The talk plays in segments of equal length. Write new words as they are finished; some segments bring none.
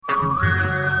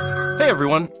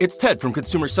everyone, it's Ted from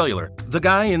Consumer Cellular, the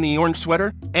guy in the orange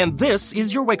sweater, and this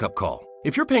is your wake-up call.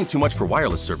 If you're paying too much for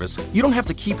wireless service, you don't have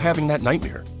to keep having that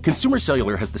nightmare. Consumer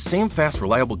Cellular has the same fast,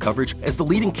 reliable coverage as the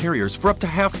leading carriers for up to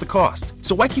half the cost.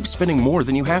 So why keep spending more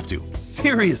than you have to?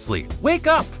 Seriously, wake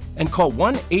up and call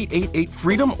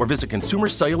 1-888-FREEDOM or visit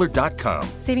consumercellular.com.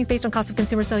 Savings based on cost of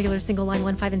Consumer Cellular single line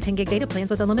 1, 5, and 10 gig data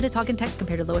plans with unlimited talk and text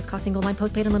compared to lowest cost single line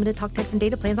postpaid unlimited talk, text, and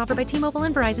data plans offered by T-Mobile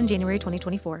and Verizon January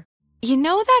 2024. You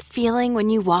know that feeling when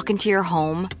you walk into your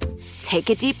home, take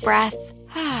a deep breath,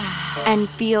 and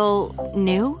feel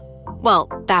new? Well,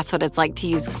 that's what it's like to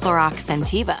use Clorox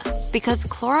Scentiva. Because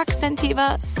Clorox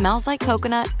Scentiva smells like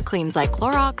coconut, cleans like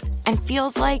Clorox, and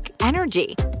feels like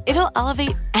energy. It'll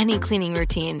elevate any cleaning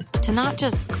routine to not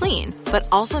just clean, but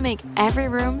also make every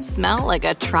room smell like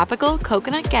a tropical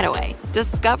coconut getaway.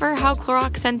 Discover how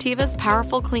Clorox Scentiva's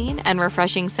powerful clean and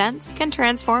refreshing scents can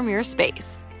transform your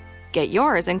space. Get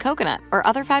yours in coconut or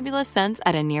other fabulous scents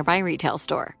at a nearby retail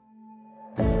store.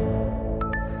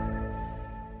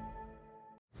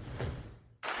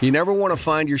 You never want to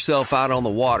find yourself out on the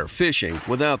water fishing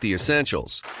without the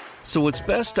essentials. So it's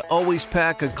best to always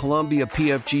pack a Columbia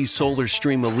PFG Solar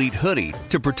Stream Elite hoodie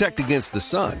to protect against the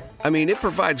sun. I mean, it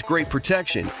provides great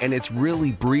protection and it's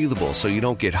really breathable so you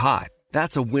don't get hot.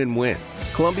 That's a win-win.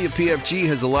 Columbia PFG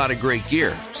has a lot of great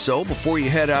gear. So before you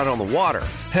head out on the water,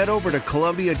 head over to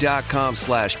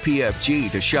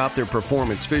Columbia.com/PFG to shop their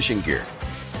performance fishing gear.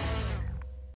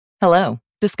 Hello,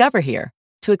 Discover here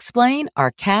to explain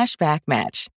our cash back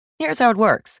match. Here's how it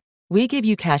works. We give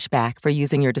you cash back for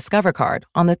using your Discover card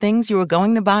on the things you were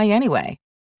going to buy anyway.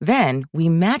 Then we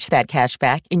match that cash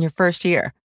back in your first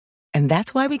year. And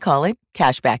that's why we call it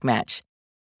Cashback Match.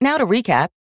 Now to recap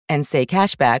and say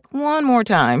cashback one more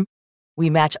time. We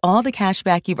match all the cash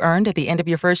back you've earned at the end of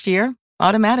your first year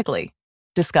automatically.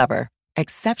 Discover.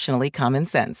 Exceptionally common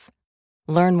sense.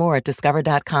 Learn more at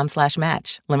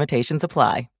discover.com/match. Limitations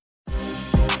apply.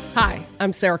 Hi,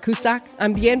 I'm Sarah Kustak.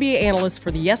 I'm the NBA analyst for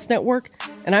the Yes Network,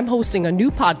 and I'm hosting a new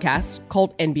podcast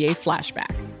called NBA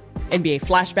Flashback. NBA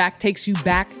Flashback takes you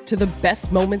back to the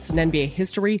best moments in NBA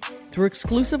history through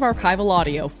exclusive archival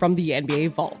audio from the NBA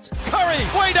Vault. Curry,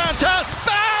 way downtown,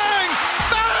 bang!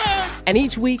 Bang! And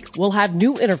each week, we'll have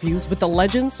new interviews with the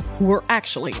legends who were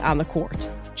actually on the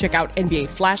court. Check out NBA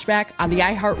Flashback on the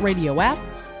iHeartRadio app,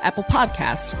 Apple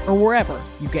Podcasts, or wherever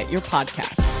you get your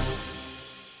podcasts.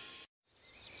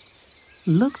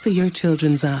 Look through your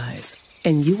children's eyes,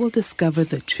 and you will discover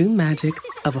the true magic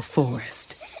of a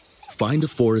forest. Find a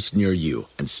forest near you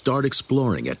and start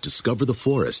exploring at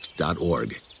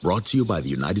discovertheforest.org. Brought to you by the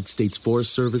United States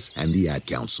Forest Service and the Ad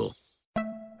Council.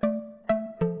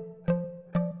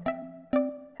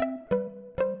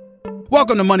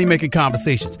 Welcome to Money Making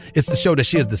Conversations. It's the show that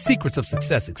shares the secrets of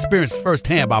success, experienced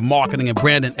firsthand by marketing and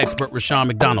branding expert Rushion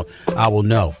McDonald. I will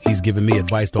know he's given me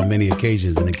advice on many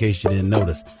occasions, and in case you didn't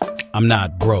notice, I'm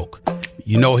not broke.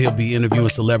 You know he'll be interviewing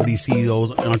celebrity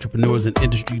CEOs, entrepreneurs, and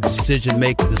industry decision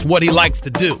makers. It's what he likes to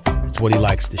do. It's what he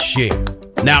likes to share.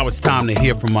 Now it's time to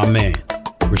hear from my man,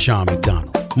 Rushion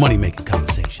McDonald. Money Making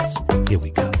Conversations. Here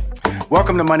we go.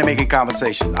 Welcome to Money Making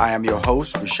Conversation. I am your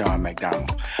host, Rushion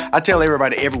McDonald. I tell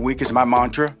everybody every week is my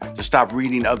mantra to stop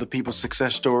reading other people's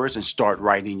success stories and start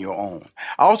writing your own.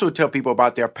 I also tell people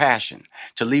about their passion,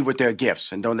 to lead with their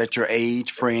gifts, and don't let your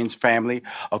age, friends, family,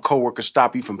 or coworkers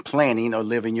stop you from planning or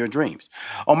living your dreams.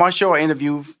 On my show, I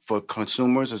interview for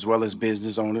consumers as well as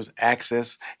business owners,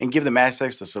 and give them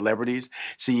access to celebrities,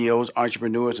 CEOs,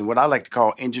 entrepreneurs, and what I like to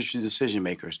call industry decision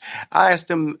makers. I ask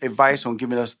them advice on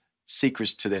giving us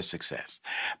secrets to their success.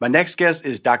 My next guest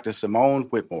is Dr. Simone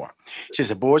Whitmore. She's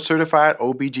a board-certified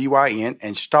OBGYN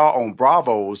and star on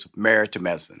Bravo's Married to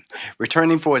Medicine.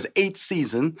 Returning for his 8th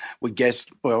season with guests,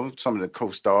 some of the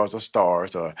co-stars or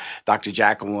stars, Dr.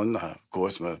 Jacqueline, of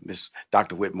course, Miss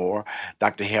Dr. Whitmore,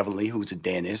 Dr. Heavenly, who's a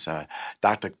dentist,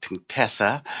 Dr.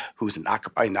 Tessa, who's in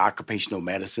occupational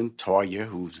medicine, Toya,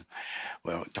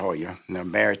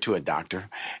 married to a doctor,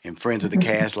 and friends of the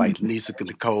cast like Lisa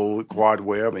Nicole, Quad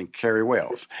Webb, and Carrie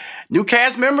Wells. New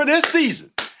cast member this season,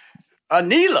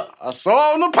 Anila. I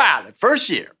saw on the pilot, first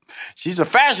year. She's a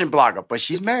fashion blogger, but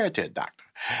she's married to a doctor.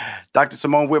 Dr.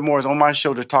 Simone Whitmore is on my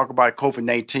show to talk about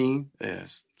COVID-19,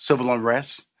 civil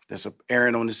unrest that's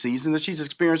airing on the season that she's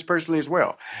experienced personally as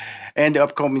well, and the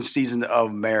upcoming season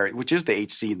of Married, which is the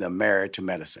 8th season of Married to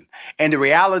Medicine, and the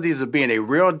realities of being a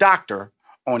real doctor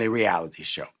on a reality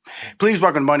show. Please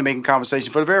welcome to Money Making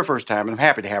Conversation for the very first time, and I'm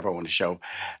happy to have her on the show,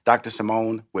 Dr.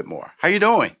 Simone Whitmore. How you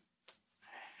doing?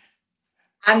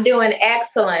 I'm doing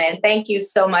excellent, and thank you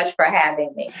so much for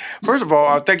having me. First of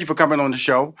all, thank you for coming on the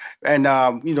show. And,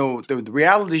 the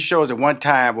reality shows at one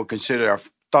time were considered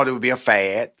thought it would be a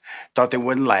fad, thought they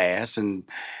wouldn't last. And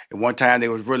at one time, they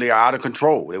was really out of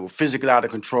control. They were physically out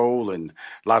of control and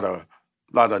a lot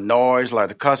of noise, a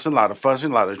lot of cussing, a lot of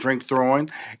fussing, a lot of drink throwing.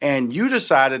 And you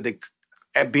decided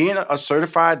to, being a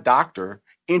certified doctor,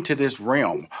 into this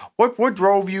realm. What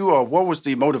drove you, or what was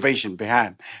the motivation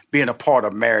behind being a part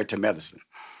of Married to Medicine?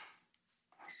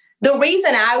 The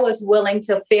reason I was willing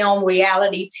to film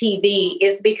reality TV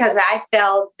is because I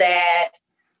felt that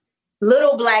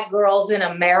little Black girls in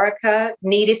America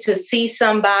needed to see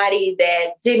somebody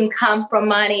that didn't come from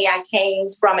money. I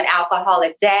came from an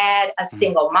alcoholic dad, a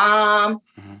single mom,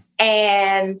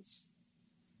 and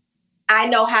I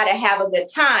know how to have a good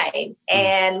time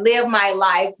and live my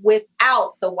life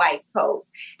without the white coat.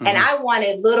 And I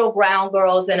wanted little brown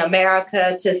girls in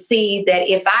America to see that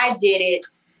if I did it,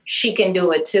 she can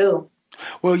do it too.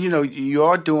 Well, you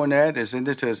are doing that. It's into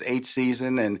its 8th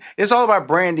season, and it's all about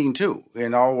branding too,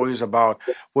 and always about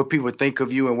what people think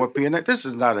of you and what people. This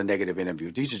is not a negative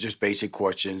interview. These are just basic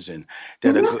questions, and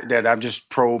that I'm just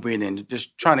probing and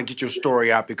just trying to get your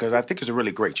story out because I think it's a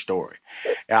really great story.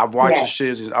 And I've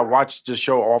watched the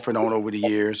show off and on over the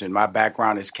years, and my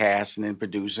background is casting and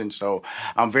producing, so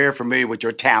I'm very familiar with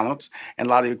your talents. And a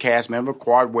lot of your cast members,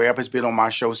 Quad Webb has been on my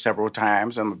show several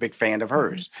times. I'm a big fan of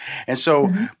hers, and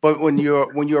so, but when you're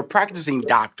a practicing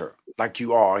doctor like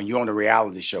you are and you're on a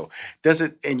reality show,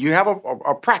 and you have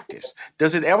a practice,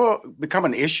 does it ever become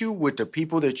an issue with the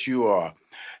people that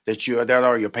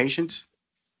are your patients?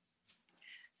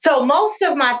 So most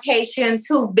of my patients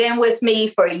who've been with me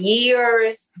for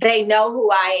years, they know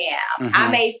who I am. I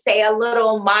may say a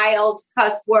little mild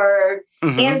cuss word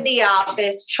in the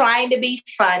office, trying to be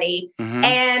funny.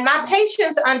 And my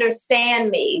patients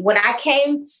understand me. When I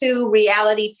came to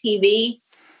reality TV,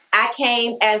 I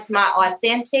came as my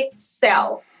authentic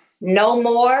self. No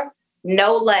more,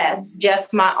 no less,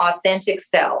 just my authentic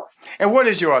self. And what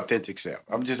is your authentic self?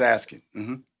 I'm just asking.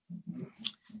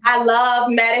 I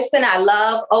love medicine. I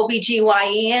love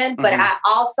OBGYN, but I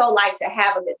also like to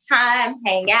have a good time,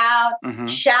 hang out,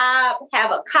 shop,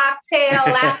 have a cocktail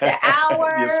after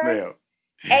hours. Yes, ma'am.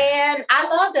 And I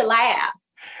love to laugh.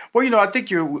 Well, I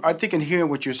think in hearing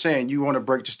what you're saying, you want to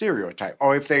break the stereotype.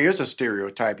 Or if there is a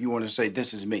stereotype, you want to say,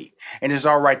 this is me. And it's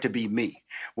all right to be me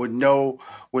with no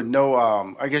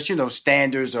I guess,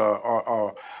 standards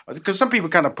or because some people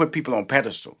kind of put people on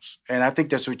pedestals. And I think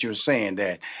that's what you're saying,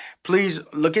 that please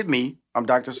look at me. I'm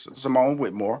Dr. Simone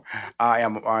Whitmore. I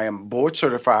am board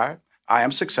certified. I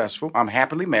am successful. I'm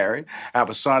happily married. I have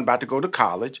a son about to go to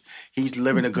college. He's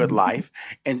living a good life,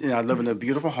 and I live in a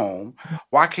beautiful home.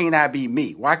 Why can't I be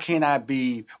me? Why can't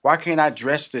I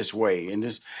dress this way in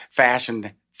this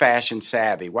fashion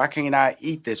savvy? Why can't I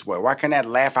eat this way? Why can't I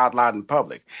laugh out loud in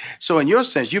public? So in your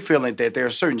sense, you're feeling that there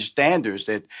are certain standards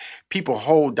that people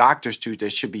hold doctors to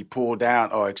that should be pulled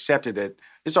down or accepted, that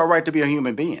it's all right to be a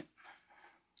human being.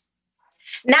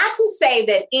 Not to say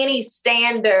that any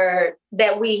standard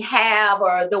that we have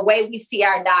or the way we see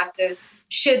our doctors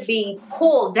should be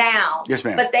pulled down. Yes,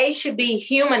 ma'am. But they should be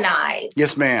humanized.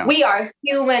 Yes, ma'am. We are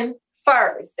human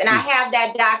first. And I have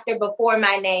that doctor before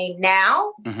my name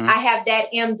now. I have that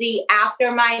MD after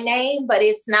my name, but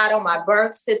it's not on my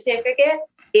birth certificate.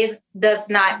 It does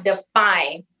not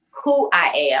define who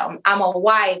I am. I'm a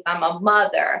wife. I'm a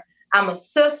mother. I'm a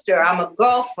sister. I'm a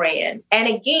girlfriend. And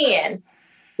again,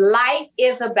 life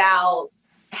is about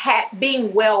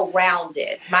being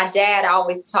well-rounded. My dad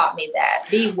always taught me that.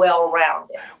 Be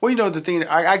well-rounded. Well, the thing,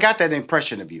 I got that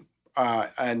impression of you.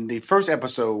 And the first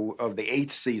episode of the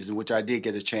 8th season, which I did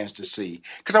get a chance to see,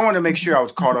 because I wanted to make sure I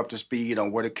was caught up to speed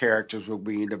on where the characters were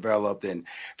being developed. And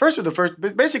basically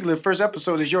the first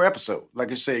episode is your episode.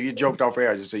 Like I said, you joked off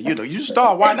air. You said, you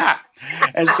star, why not?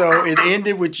 And so it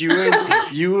ended with you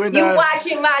and you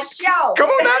watching my show. Come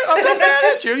on now, I'm not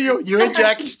mad at you. You and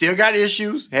Jackie still got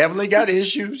issues. Heavenly got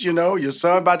issues. Your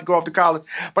son about to go off to college.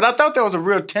 But I thought there was a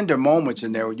real tender moments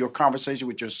in there with your conversation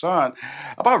with your son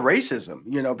about racism.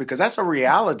 Because that's a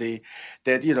reality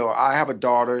that, I have a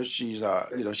daughter. She's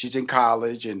she's in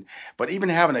college, but even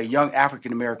having a young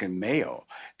African American male,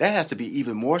 that has to be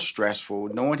even more stressful,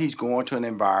 knowing he's going to an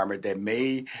environment that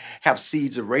may have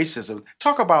seeds of racism.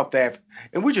 Talk about that.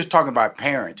 And we're just talking about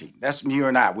parenting. That's you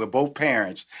and I. We're both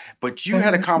parents. But you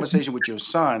had a conversation with your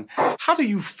son. How do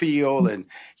you feel? And,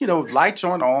 lights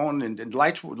aren't on and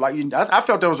lights, I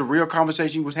felt there was a real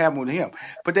conversation you was having with him.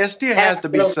 But there still has to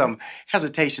be some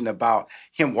hesitation about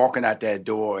him walking out that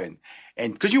door and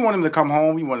because you want him to come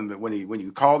home, you want him to, when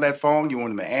you call that phone, you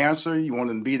want him to answer, you want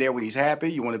him to be there when he's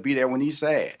happy, you want to be there when he's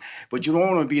sad. But you don't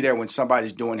want to be there when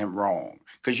somebody's doing him wrong,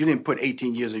 because you didn't put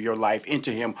 18 years of your life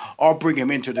into him or bring him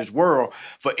into this world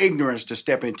for ignorance to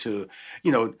step into,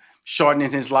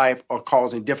 shortening his life or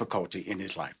causing difficulty in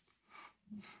his life?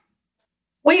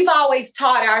 We've always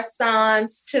taught our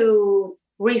sons to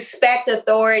respect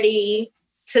authority,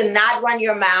 to not run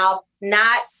your mouth,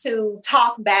 not to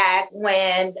talk back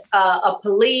when a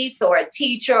police or a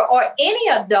teacher or any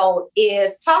adult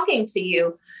is talking to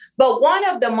you. But one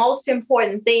of the most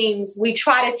important things we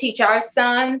try to teach our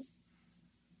sons,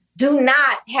 do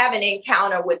not have an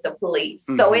encounter with the police.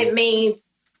 Mm-hmm. So it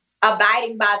means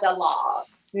abiding by the law,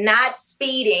 not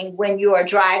speeding when you are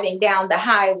driving down the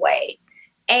highway.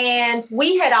 And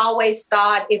we had always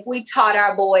thought if we taught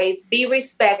our boys, be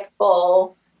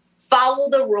respectful, follow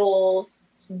the rules,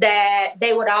 that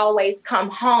they would always come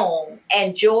home.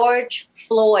 And George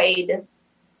Floyd,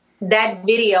 that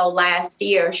video last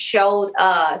year showed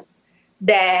us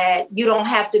that you don't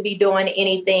have to be doing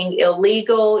anything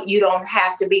illegal. You don't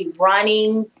have to be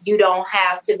running. You don't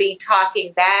have to be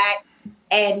talking back.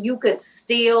 And you could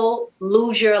still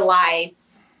lose your life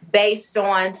based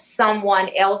on someone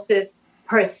else's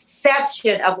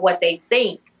perception of what they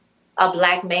think a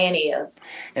Black man is.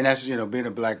 And that's, being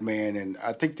a Black man. And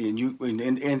I think at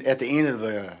the end of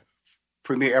the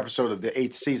premiere episode of the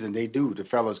 8th season, the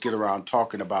fellas get around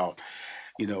talking about,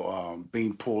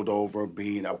 being pulled over,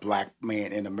 being a Black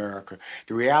man in America.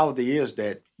 The reality is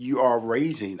that you are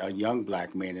raising a young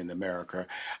Black man in America,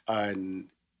 and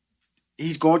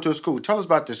he's going to a school. Tell us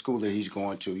about the school that he's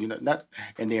going to, not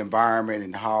in the environment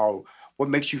and what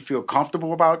makes you feel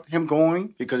comfortable about him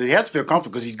going? Because he has to feel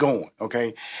comfortable because he's going,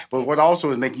 okay? But what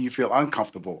also is making you feel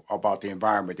uncomfortable about the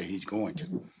environment that he's going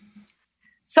to?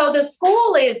 So the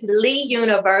school is Lee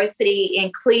University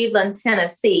in Cleveland,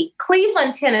 Tennessee.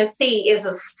 Cleveland, Tennessee is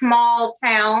a small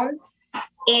town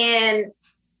in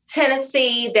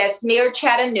Tennessee that's near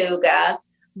Chattanooga.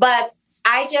 But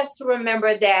I just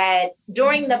remember that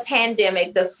during the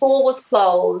pandemic, the school was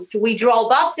closed. We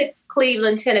drove up to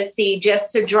Cleveland, Tennessee,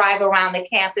 just to drive around the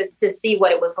campus to see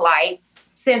what it was like,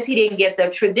 since he didn't get the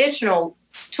traditional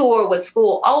tour with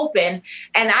school open.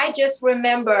 And I just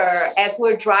remember as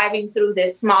we're driving through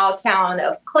this small town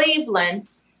of Cleveland,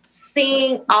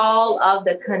 seeing all of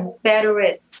the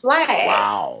Confederate flags.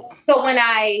 Wow. So when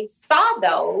I saw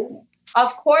those,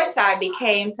 of course I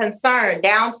became concerned.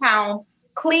 Downtown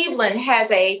Cleveland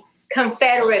has a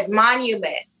Confederate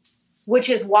monument, which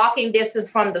is walking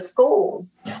distance from the school.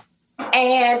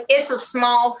 And it's a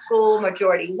small school,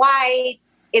 majority white.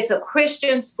 It's a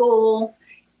Christian school.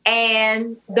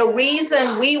 And the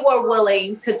reason we were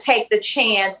willing to take the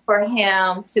chance for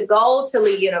him to go to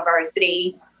Lee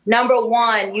University, number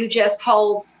one,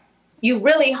 you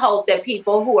really hope that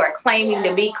people who are claiming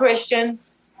to be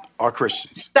Christians are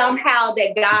Christians. Somehow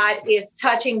that God is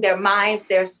touching their minds,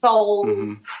 their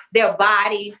souls, their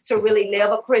bodies to really live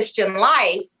a Christian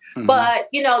life. Mm-hmm. But,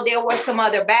 there were some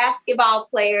other basketball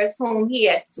players whom he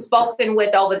had spoken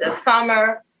with over the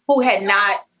summer who had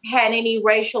not had any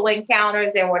racial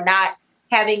encounters and were not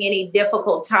having any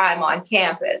difficult time on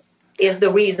campus, is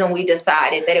the reason we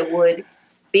decided that it would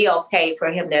be okay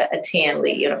for him to attend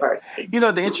Lee University.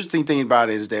 The interesting thing about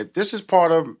it is that this is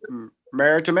part of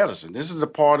Married to Medicine. This is a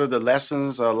part of the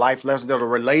lessons, life lessons that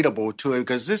are relatable to it,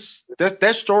 because that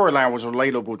storyline was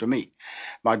relatable to me.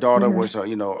 My daughter was,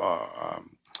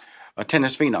 a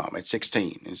tennis phenom at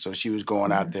 16. And so she was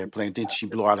going out there playing. Then she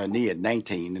blew out her knee at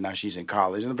 19, and now she's in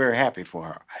college. And I'm very happy for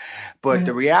her. But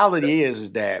the reality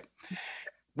is that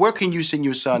where can you send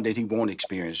your son that he won't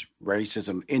experience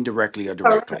racism indirectly or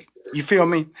directly? You feel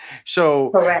me?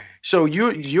 So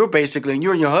you're basically, and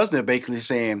you and your husband are basically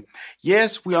saying,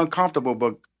 yes, we're uncomfortable,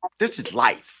 but this is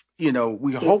life.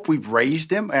 We hope we've raised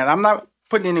them. And I'm not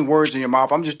putting any words in your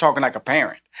mouth. I'm just talking like a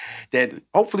parent, that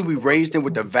hopefully we raised them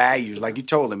with the values, like you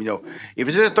told them, if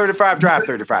it says 35, drive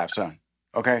 35, son.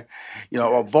 Okay?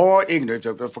 Avoid ignorance.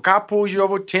 If a cop pulls you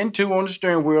over, 10-2 on the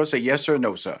steering wheel, say yes sir,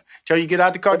 no sir. Tell you get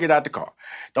out the car, get out the car.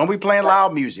 Don't be playing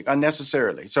loud music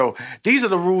unnecessarily. So these are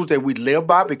the rules that we live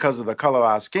by because of the color of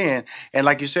our skin. And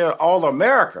like you said, all of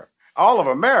America,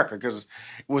 because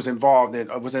was involved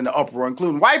was in the uproar,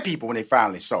 including white people when they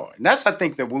finally saw it. And that's, I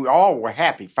think, that we all were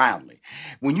happy finally.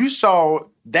 When you saw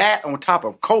that on top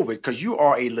of COVID, because you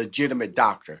are a legitimate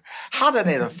doctor, how did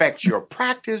that affect your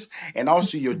practice and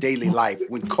also your daily life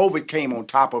when COVID came on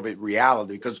top of it,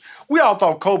 reality? Because we all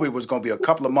thought COVID was going to be a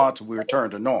couple of months and we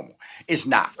returned to normal. It's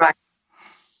not.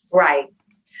 Right.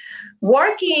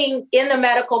 Working in the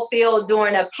medical field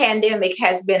during a pandemic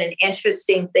has been an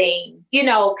interesting thing.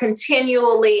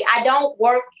 Continually, I don't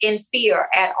work in fear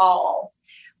at all,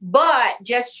 but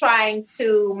just trying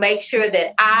to make sure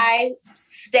that I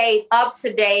stayed up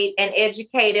to date and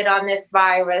educated on this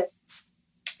virus,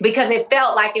 because it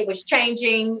felt like it was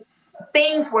changing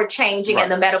things were changing in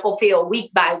the medical field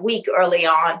week by week early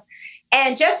on.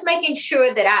 And just making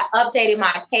sure that I updated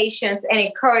my patients and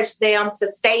encouraged them to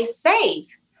stay safe.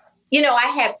 You know, I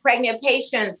had pregnant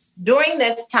patients during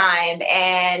this time,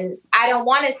 and I don't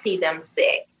want to see them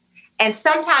sick. And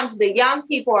sometimes the young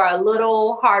people are a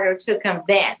little harder to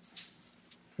convince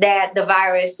that the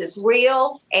virus is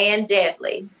real and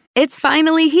deadly. It's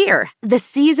finally here, the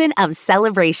season of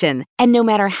celebration. And no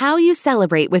matter how you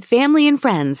celebrate with family and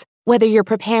friends, whether you're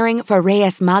preparing for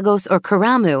Reyes Magos or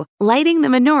Karamu, lighting the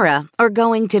menorah, or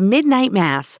going to midnight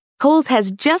mass, Kohl's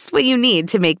has just what you need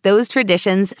to make those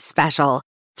traditions special.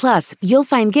 Plus, you'll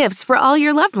find gifts for all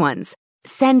your loved ones.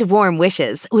 Send warm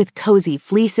wishes with cozy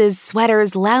fleeces,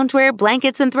 sweaters, loungewear,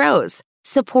 blankets, and throws.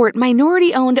 Support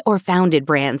minority-owned or founded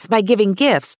brands by giving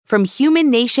gifts from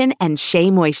Human Nation and Shea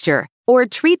Moisture. Or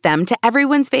treat them to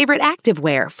everyone's favorite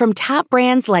activewear from top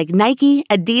brands like Nike,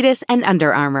 Adidas, and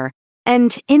Under Armour.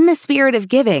 And in the spirit of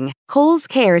giving, Kohl's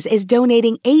Cares is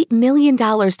donating $8 million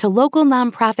to local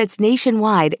nonprofits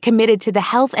nationwide committed to the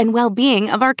health and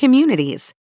well-being of our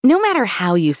communities. No matter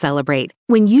how you celebrate,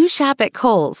 when you shop at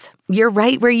Kohl's, you're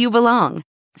right where you belong.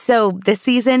 So this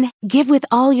season, give with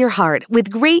all your heart with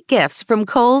great gifts from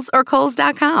Kohl's or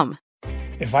Kohls.com.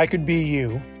 If I could be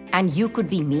you. And you could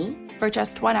be me for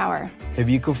just 1 hour.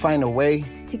 If you could find a way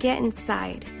to get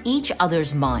inside each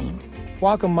other's mind.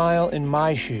 Walk a mile in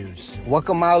my shoes. Walk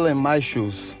a mile in my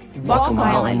shoes. Walk a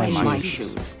mile in my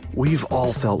shoes. We've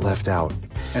all felt left out.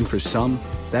 And for some,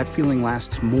 that feeling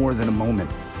lasts more than a moment.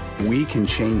 We can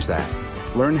change that.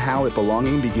 Learn how at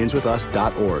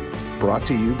belongingbeginswithus.org. Brought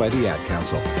to you by the Ad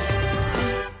Council.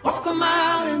 Walk a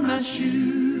mile in my shoes.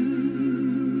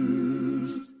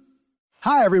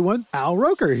 Hi, everyone. Al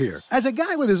Roker here. As a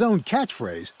guy with his own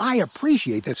catchphrase, I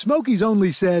appreciate that Smokey's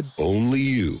only said, "Only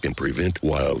you can prevent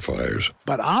wildfires."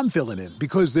 But I'm filling in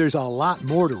because there's a lot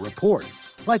more to report.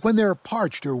 Like when there are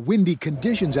parched or windy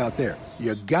conditions out there,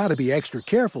 you gotta be extra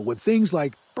careful with things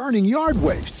like burning yard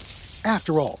waste.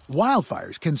 After all,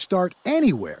 wildfires can start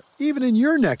anywhere, even in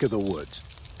your neck of the woods.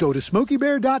 Go to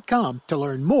SmokeyBear.com to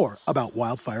learn more about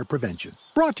wildfire prevention.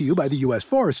 Brought to you by the U.S.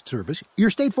 Forest Service, your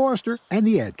state forester, and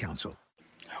the Ad Council.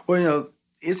 Well, you know,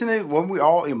 isn't it when we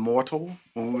all immortal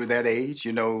when we were that age?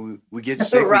 You know, we get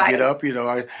sick, we get up. You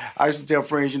know, I used to tell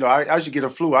friends, you know, I should get a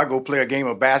flu. I go play a game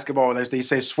of basketball unless they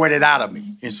say sweat it out of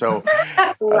me. And so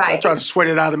I try to sweat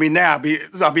it out of me now.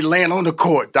 I'll be laying on the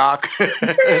court, Doc.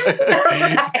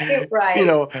 Right. You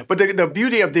know, but the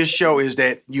beauty of this show is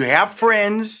that you have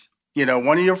friends. You know,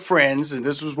 one of your friends, and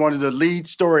this was one of the lead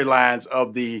storylines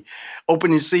of the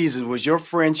opening season, was your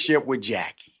friendship with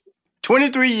Jackie.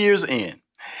 23 years in.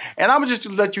 And I'm just to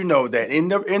let you know that in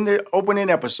the opening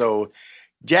episode,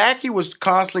 Jackie was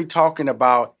constantly talking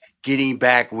about getting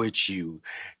back with you,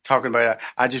 talking about,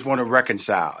 I just want to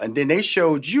reconcile. And then they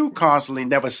showed you constantly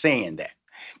never saying that.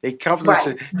 They constantly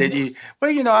said that you,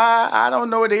 well, you know, I don't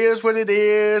know, it is what it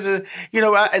is. You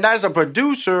know, and as a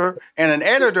producer and an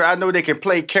editor, I know they can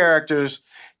play characters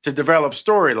to develop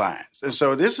storylines. And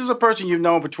so this is a person you've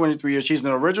known for 23 years. She's an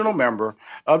original member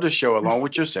of the show along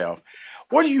with yourself.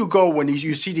 Where do you go when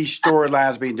you see these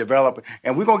storylines being developed?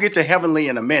 And we're going to get to Heavenly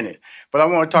in a minute. But I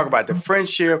want to talk about the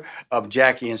friendship of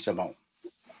Jackie and Simone.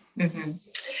 Mm-hmm.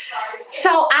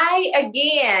 So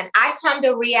I come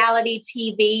to reality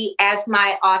TV as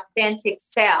my authentic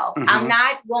self. Mm-hmm. I'm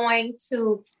not going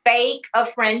to fake a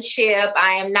friendship.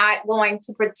 I am not going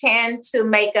to pretend to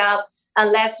make up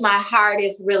unless my heart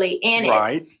is really in it.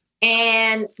 Right.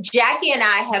 And Jackie and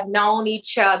I have known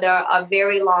each other a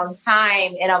very long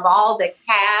time. And of all the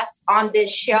cast on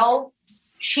this show,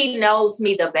 she knows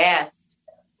me the best.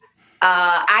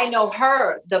 I know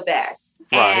her the best.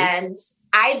 Right. And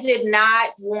I did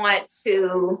not want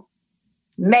to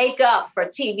make up for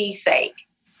TV's sake.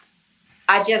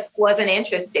 I just wasn't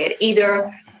interested.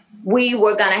 Either we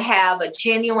were going to have a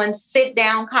genuine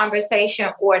sit-down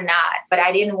conversation or not, but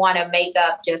I didn't want to make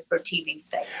up just for TV's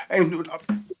sake. And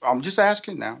I'm just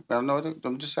asking now.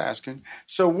 I'm just asking.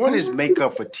 So what is make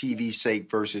up for TV's sake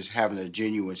versus having a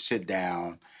genuine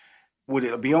sit-down? Would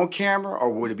it be on camera or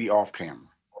would it be off camera?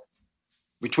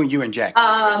 Between you and Jackie?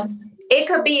 It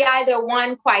could be either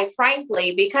one, quite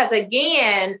frankly, because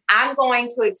again, I'm going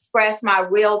to express my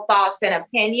real thoughts and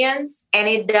opinions, and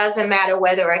it doesn't matter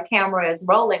whether a camera is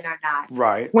rolling or not.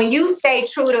 Right. When you stay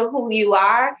true to who you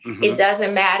are, it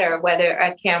doesn't matter whether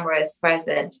a camera is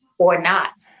present or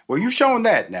not. Well, you've shown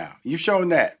that now. You've shown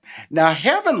that. Now,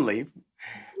 Heavenly,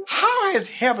 How has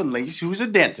Heavenly, who's a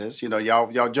dentist,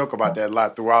 y'all joke about that a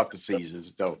lot throughout the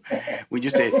seasons, though. We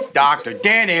just said, Dr.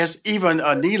 Dennis, even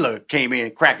Anila came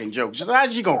in cracking jokes.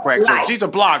 How's she gonna crack jokes? She's a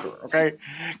blogger, okay?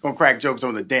 Gonna crack jokes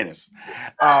on the dentist.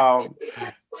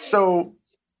 So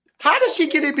how does she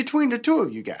get in between the two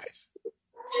of you guys?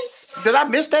 Did I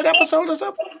miss that episode or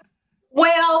something?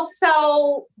 Well,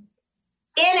 so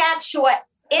in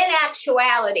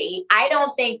actuality, I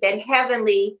don't think that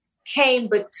Heavenly came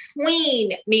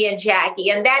between me and Jackie.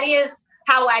 And that is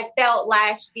how I felt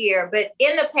last year. But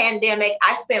in the pandemic,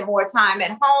 I spent more time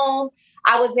at home.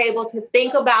 I was able to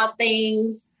think about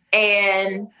things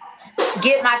and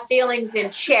get my feelings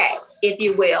in check, if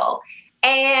you will.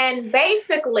 And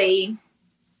basically,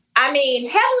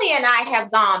 Heavenly and I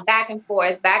have gone back and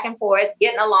forth,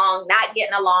 getting along, not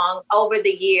getting along over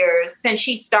the years since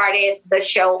she started the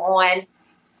show on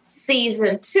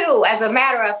season 2. As a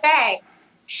matter of fact,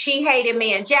 she hated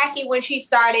me and Jackie when she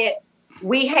started.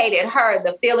 We hated her.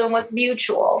 The feeling was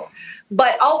mutual.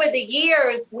 But over the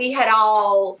years, we had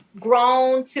all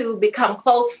grown to become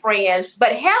close friends.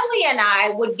 But Heavenly and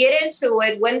I would get into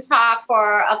it, wouldn't talk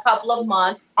for a couple of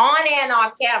months, on and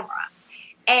off camera.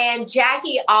 And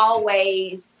Jackie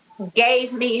always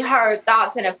gave me her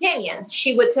thoughts and opinions.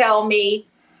 She would tell me,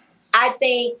 I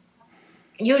think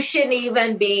you shouldn't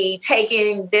even be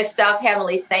taking this stuff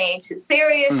Heavenly's saying too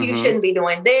serious. Mm-hmm. You shouldn't be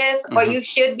doing this, or you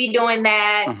should be doing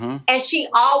that. Mm-hmm. And she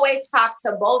always talked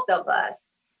to both of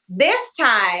us. This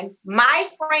time, my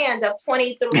friend of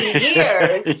 23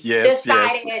 years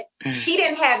decided she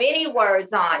didn't have any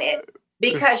words on it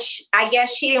because I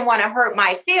guess she didn't want to hurt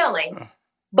my feelings.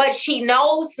 But she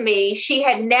knows me. She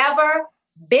had never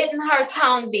bitten her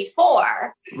tongue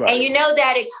before. Right. And you know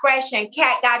that expression,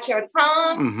 cat got your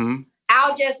tongue? Mm-hmm.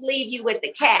 I'll just leave you with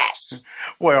the cat.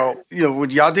 Well,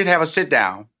 y'all did have a sit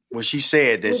down where she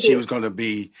said that she was going to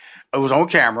be, it was on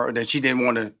camera, that she didn't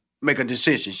want to make a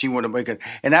decision. She wanted to make it.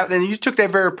 And then you took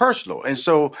that very personal. And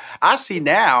so I see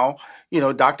now,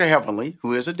 Dr. Heavenly,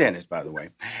 who is a dentist, by the way,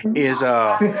 is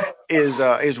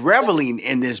reveling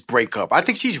in this breakup. I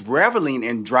think she's reveling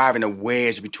in driving a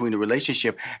wedge between the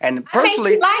relationship. And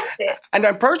personally, she likes it. And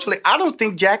then personally, I don't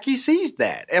think Jackie sees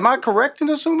that. Am I correct in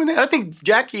assuming that? I think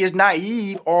Jackie is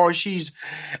naive, or she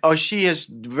has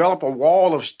developed a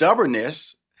wall of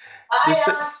stubbornness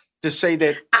to say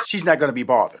that she's not going to be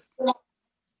bothered.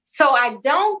 So I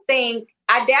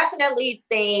definitely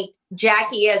think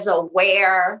Jackie is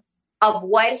aware of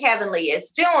what Heavenly is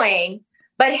doing,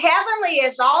 but Heavenly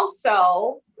is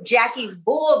also Jackie's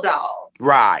bulldog.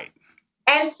 Right.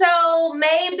 And so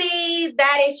maybe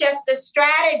that is just a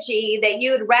strategy that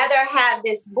you'd rather have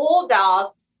this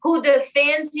bulldog who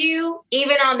defends you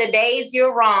even on the days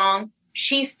you're wrong.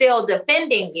 She's still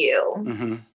defending you.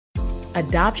 Mm-hmm.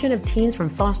 Adoption of teens from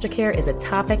foster care is a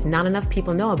topic not enough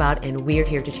people know about, and we're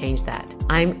here to change that.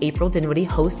 I'm April Dinwiddie,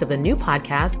 host of the new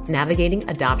podcast, Navigating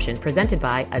Adoption, presented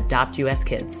by Adopt US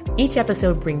Kids. Each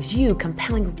episode brings you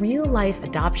compelling real-life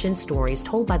adoption stories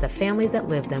told by the families that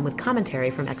live them with commentary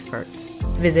from experts.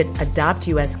 Visit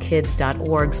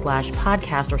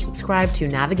adoptuskids.org/podcast or subscribe to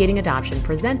Navigating Adoption,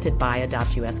 presented by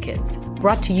Adopt US Kids.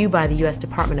 Brought to you by the U.S.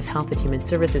 Department of Health and Human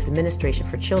Services Administration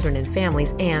for Children and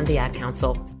Families and the Ad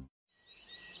Council.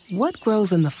 What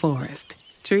grows in the forest?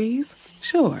 Trees?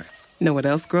 Sure. Know what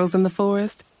else grows in the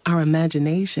forest? Our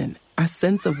imagination, our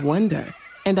sense of wonder,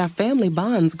 and our family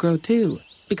bonds grow too.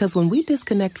 Because when we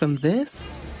disconnect from this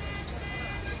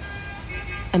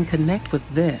and connect with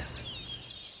this,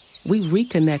 we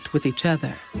reconnect with each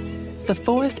other. The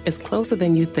forest is closer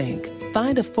than you think.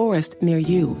 Find a forest near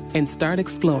you and start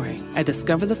exploring at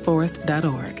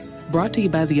discovertheforest.org. Brought to you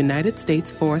by the United States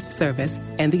Forest Service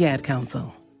and the Ad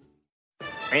Council.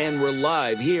 And we're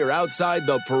live here outside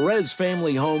the Perez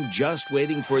family home, just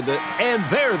waiting for and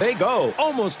there they go.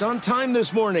 Almost on time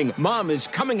this morning. Mom is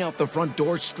coming out the front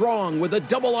door strong with a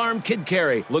double-arm kid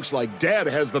carry. Looks like Dad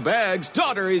has the bags.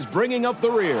 Daughter is bringing up the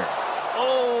rear.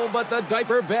 Oh, but the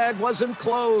diaper bag wasn't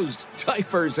closed.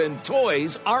 Diapers and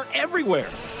toys are everywhere.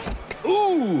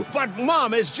 Ooh, but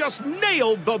Mom has just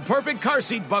nailed the perfect car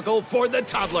seat buckle for the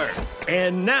toddler.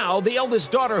 And now the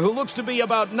eldest daughter, who looks to be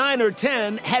about 9 or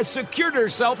 10, has secured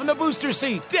herself in the booster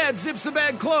seat. Dad zips the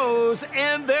bag closed,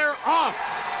 and they're off.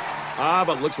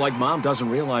 But looks like Mom doesn't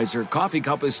realize her coffee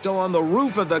cup is still on the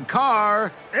roof of the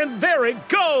car. And there it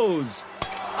goes.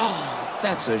 Oh,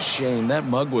 that's a shame. That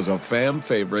mug was a fam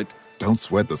favorite. Don't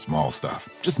sweat the small stuff.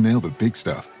 Just nail the big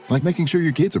stuff. Like making sure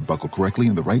your kids are buckled correctly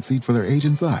in the right seat for their age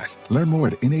and size. Learn more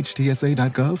at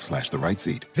nhtsa.gov/the right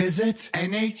seat. Visit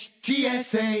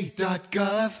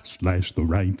nhtsa.gov/the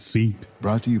right seat.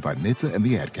 Brought to you by NHTSA and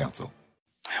the Ad Council.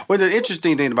 Well, the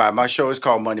interesting thing about my show is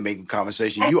called Money Making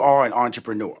Conversation. You are an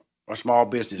entrepreneur, a small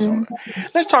business owner.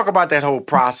 Let's talk about that whole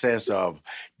process of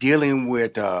dealing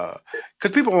with,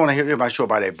 because people want to hear my show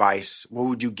about advice. What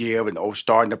would you give? And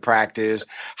starting to practice.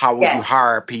 How would you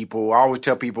hire people? I always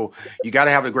tell people you got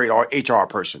to have a great HR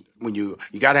person. You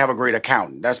got to have a great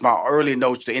accountant. That's my early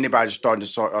notes to anybody starting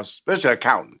to, especially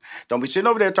accountant. Don't be sitting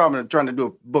over there trying to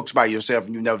do books by yourself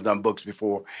and you've never done books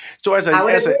before. So as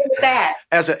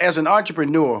an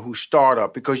entrepreneur who start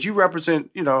up, because you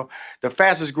represent, the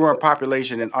fastest growing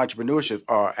population in entrepreneurship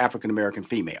are African American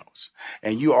females,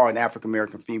 and you are an African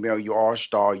American female. You are a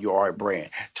star. You are a brand.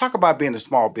 Talk about being a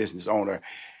small business owner,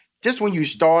 just when you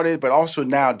started, but also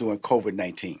now doing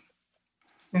COVID-19.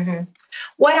 Mm-hmm.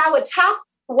 What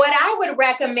I would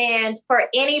recommend for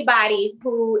anybody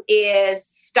who is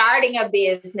starting a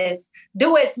business,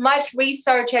 do as much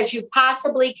research as you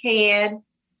possibly can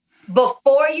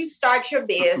before you start your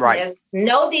business. Right.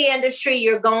 Know the industry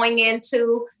you're going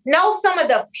into. Know some of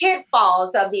the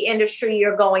pitfalls of the industry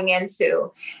you're going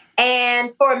into.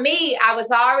 And for me, I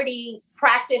was already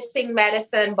practicing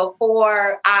medicine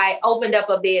before I opened up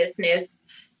a business.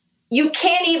 You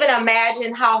can't even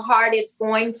imagine how hard it's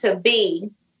going to be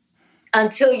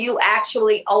until you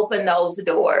actually open those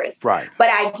doors. Right. But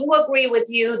I do agree with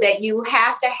you that you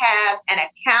have to have an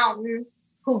accountant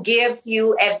who gives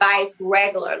you advice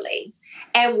regularly.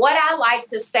 And what I like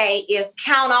to say is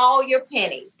count all your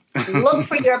pennies. Look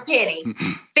for your pennies.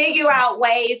 Figure out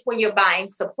ways when you're buying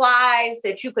supplies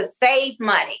that you could save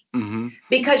money. Mm-hmm.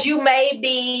 Because you may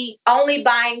be only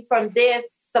buying from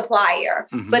this supplier,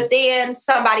 but then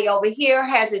somebody over here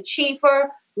has it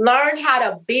cheaper. Learn how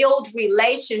to build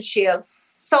relationships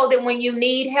so that when you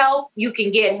need help, you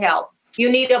can get help. You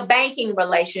need a banking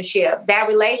relationship. That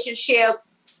relationship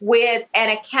with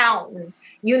an accountant.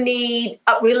 You need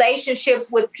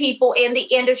relationships with people in the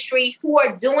industry who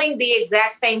are doing the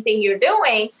exact same thing you're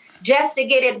doing, just to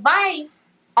get advice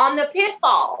on the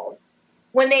pitfalls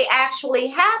when they actually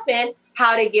happen,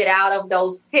 how to get out of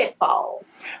those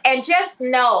pitfalls. And just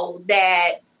know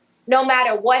that no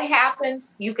matter what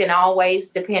happens, you can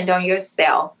always depend on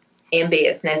yourself in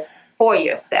business for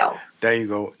yourself. There you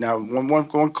go. Now,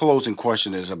 one closing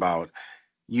question is about,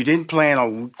 you didn't plan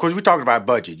on, because we talked about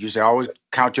budget. You say always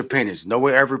count your pennies, know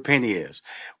where every penny is.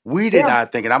 We did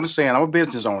not think, and I'm saying I'm a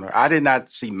business owner. I did not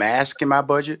see masks in my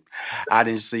budget. I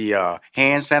didn't see hand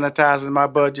sanitizer in my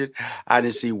budget. I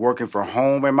didn't see working from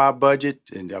home in my budget.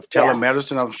 And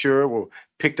telemedicine, I'm sure,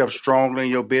 picked up strongly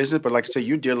in your business. But like I said,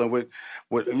 you're dealing with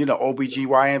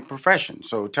OBGYN profession.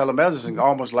 So telemedicine,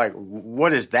 almost like,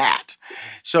 what is that?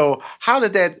 So how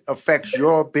did that affect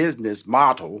your business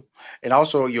model and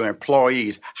also your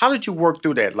employees? How did you work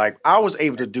through that? Like, I was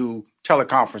able to do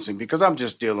teleconferencing because I'm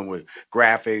just dealing with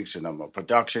graphics and I'm a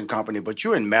production company, but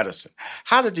you're in medicine.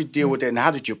 How did you deal with that, and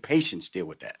how did your patients deal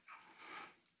with that?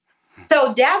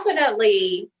 So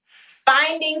definitely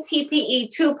finding PPE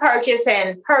to purchase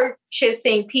and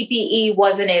purchasing PPE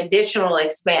was an additional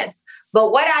expense.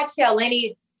 But what I tell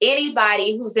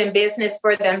anybody who's in business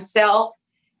for themselves,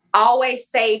 always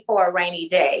save for a rainy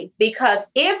day. Because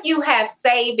if you have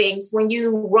savings, when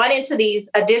you run into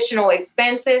these additional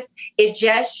expenses, it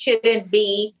just shouldn't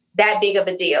be that big of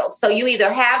a deal. So you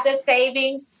either have the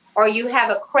savings or you have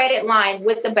a credit line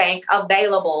with the bank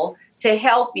available to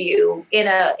help you in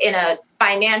a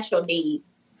financial need.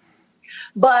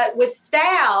 But with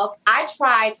staff, I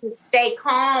try to stay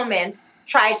calm and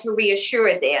try to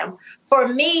reassure them. For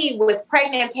me, with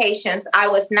pregnant patients, I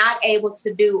was not able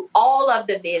to do all of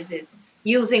the visits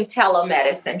using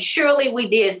telemedicine. Surely we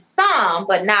did some,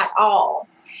 but not all.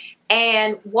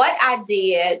 And what I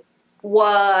did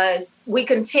was we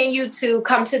continued to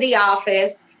come to the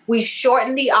office. We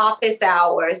shortened the office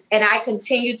hours, and I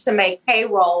continued to make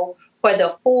payroll for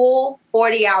the full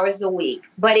 40 hours a week.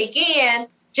 But again,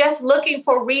 just looking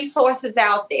for resources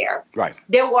out there. Right.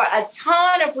 There were a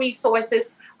ton of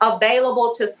resources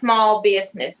available to small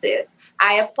businesses.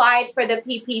 I applied for the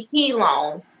PPP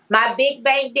loan. My big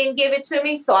bank didn't give it to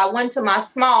me, so I went to my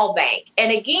small bank. And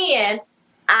again,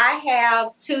 I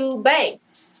have two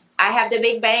banks. I have the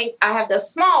big bank, I have the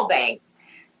small bank.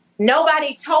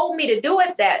 Nobody told me to do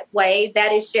it that way.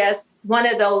 That is just one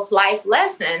of those life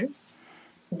lessons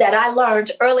that I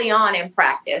learned early on in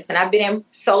practice. And I've been in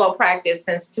solo practice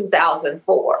since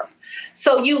 2004.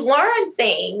 So you learn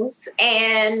things,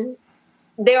 and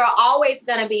there are always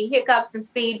going to be hiccups and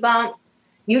speed bumps.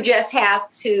 You just have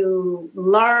to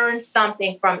learn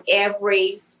something from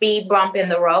every speed bump in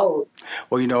the road.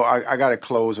 Well, I got to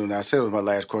close on that. I said it was my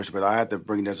last question, but I had to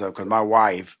bring this up because my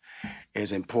wife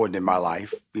is important in my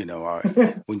life. You know,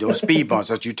 when those speed bumps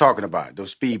that you're talking about,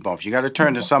 those speed bumps, you got to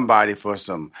turn to somebody for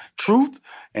some truth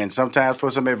and sometimes for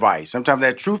some advice. Sometimes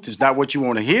that truth is not what you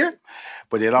want to hear,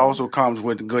 but it also comes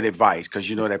with good advice because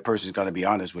you know that person is going to be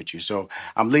honest with you. So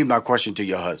I'm leaving my question to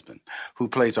your husband, who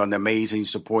plays an amazing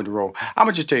supporting role. I'm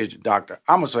going to just tell you, Doctor,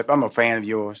 I'm a fan of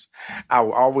yours. I've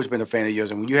always been a fan of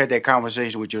yours. And when you had that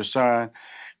conversation with your son,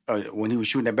 when he was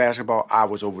shooting that basketball, I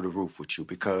was over the roof with you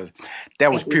because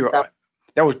that was pure.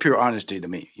 That was pure honesty to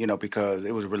me, you know, because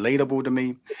it was relatable to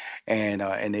me, and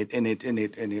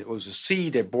it was a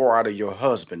seed that bore out of your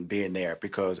husband being there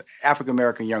because African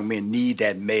American young men need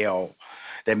that male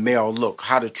look,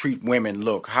 how to treat women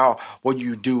look, what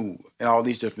you do in all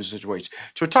these different situations.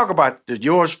 So talk about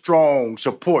your strong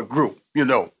support group, you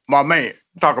know, my man.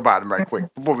 Talk about him right quick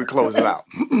before we close it out.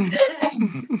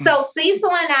 So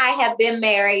Cecil and I have been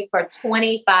married for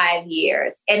 25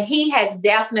 years, and he has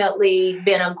definitely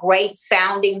been a great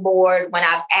sounding board when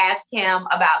I've asked him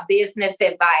about business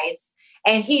advice,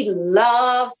 and he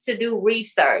loves to do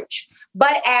research.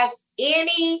 But as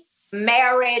any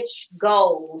marriage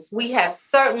goes, we have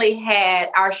certainly had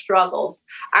our struggles.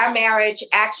 Our marriage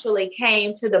actually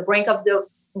came to the brink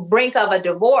of a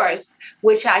divorce,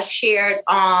 which I shared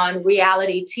on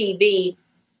reality TV.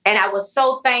 And I was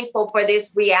so thankful for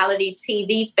this reality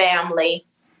TV family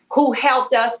who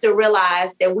helped us to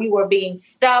realize that we were being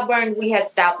stubborn. We had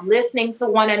stopped listening to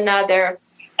one another,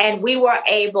 and we were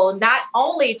able not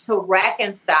only to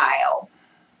reconcile,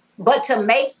 but to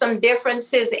make some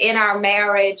differences in our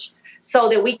marriage so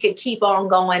that we could keep on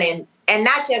going and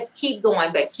not just keep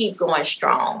going, but keep going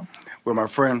strong. Well, my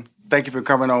friend, thank you for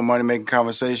coming on Money Making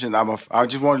Conversation. I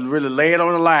just want to really lay it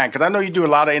on the line because I know you do a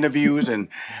lot of interviews and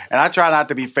I try not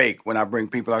to be fake when I bring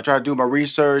people. I try to do my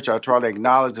research. I try to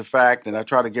acknowledge the fact and I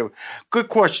try to give good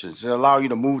questions that allow you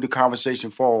to move the conversation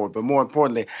forward. But more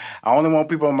importantly, I only want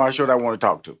people on my show that I want to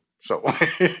talk to. So,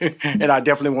 and I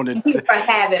definitely want to thank you for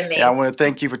having me. Yeah, I want to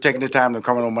thank you for taking the time to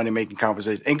come on Money Making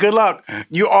Conversation. And good luck.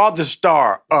 You are the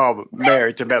star of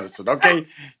Married to Medicine, okay?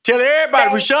 Tell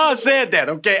everybody, Rushion said that,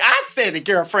 okay? I said it,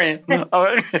 girlfriend. All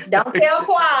right? Don't tell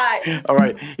quiet. All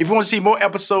right. If you want to see more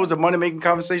episodes of Money Making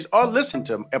Conversation or listen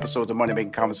to episodes of Money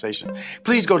Making Conversation,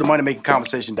 please go to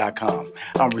moneymakingconversation.com.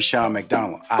 I'm Rushion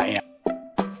McDonald. I am.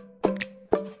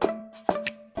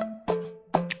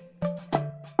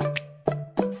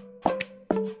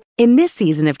 In this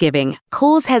season of giving,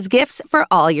 Kohl's has gifts for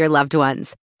all your loved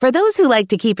ones. For those who like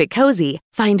to keep it cozy,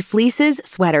 find fleeces,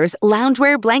 sweaters,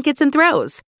 loungewear, blankets, and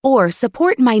throws. Or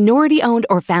support minority-owned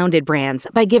or founded brands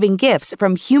by giving gifts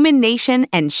from Human Nation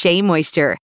and Shea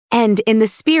Moisture. And in the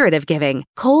spirit of giving,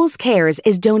 Kohl's Cares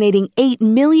is donating $8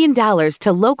 million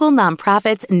to local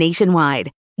nonprofits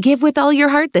nationwide. Give with all your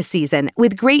heart this season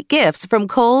with great gifts from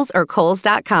Kohl's or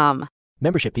Kohls.com.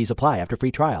 Membership fees apply after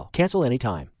free trial. Cancel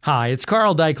anytime. Hi, it's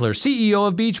Carl Deichler, CEO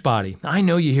of Beachbody. I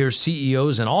know you hear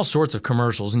CEOs in all sorts of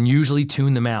commercials and usually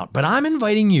tune them out, but I'm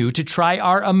inviting you to try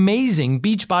our amazing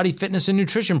Beachbody fitness and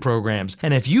nutrition programs.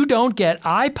 And if you don't get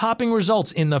eye-popping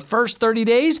results in the first 30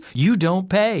 days, you don't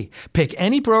pay. Pick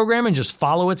any program and just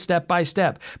follow it step by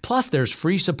step. Plus, there's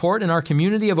free support in our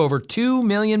community of over 2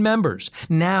 million members.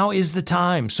 Now is the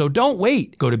time, so don't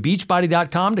wait. Go to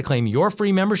beachbody.com to claim your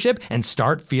free membership and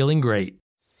start feeling great.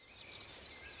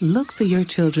 Look through your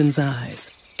children's eyes,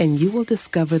 and you will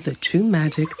discover the true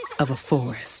magic of a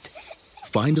forest.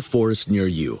 Find a forest near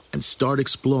you and start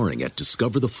exploring at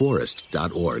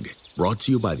discovertheforest.org. Brought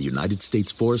to you by the United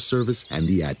States Forest Service and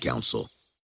the Ad Council.